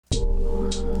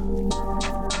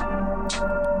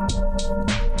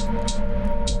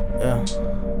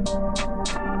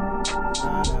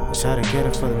get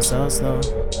it for themselves though.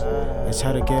 They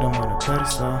try to get them on a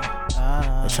pedestal.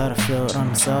 They try to feel it on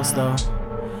themselves though.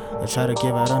 They try to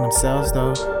give out on themselves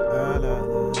though.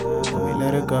 But we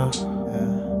let it go.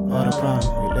 All the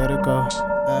problem, we let it go.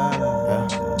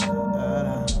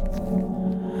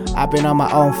 I've been on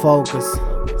my own focus,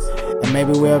 and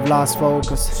maybe we have lost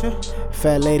focus.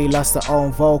 Fat lady lost her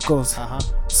own vocals,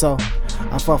 so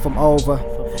I'm far from over.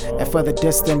 And further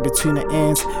distant between the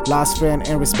ends, lost friend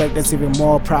and respect, there's even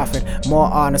more profit, more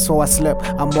honest. So I slip,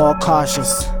 I'm more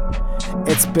cautious.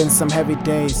 It's been some heavy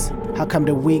days. How come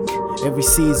the weak every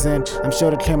season? I'm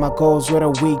sure to clear my goals with a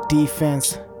weak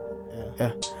defense.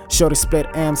 Sure to split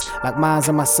M's like mines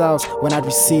and myself when I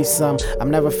receive some. I'm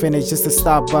never finished, just a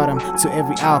stop bottom to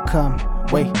every outcome.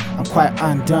 Wait, I'm quite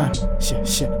undone.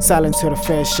 Silent to the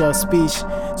fair share speech.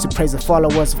 To praise the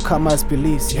followers of commerce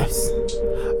beliefs. Yes.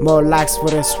 More likes for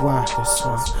this one.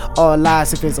 All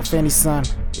lies if it's of any son.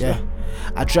 Yeah.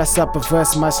 I dress up a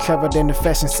verse much cleverer than the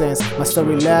fashion sense. My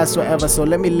story lasts forever, so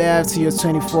let me laugh to your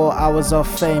 24 hours of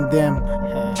fame then.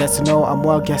 Get to know I'm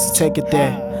well, guess to take it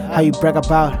there. How you brag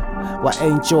about what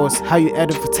ain't yours, how you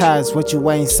advertise what you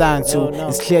ain't signed to.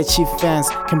 It's clear cheap fans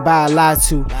can buy a lie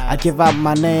to. I give out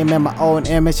my name and my own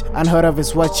image. Unheard of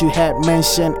is what you had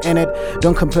mentioned in it.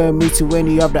 Don't compare me to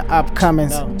any of the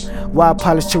upcomings. Wild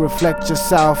polish to reflect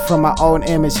yourself from my own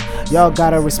image. Y'all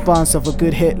got a response of a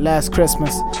good hit last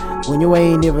Christmas, when you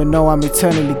ain't even know I'm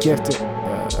eternally gifted.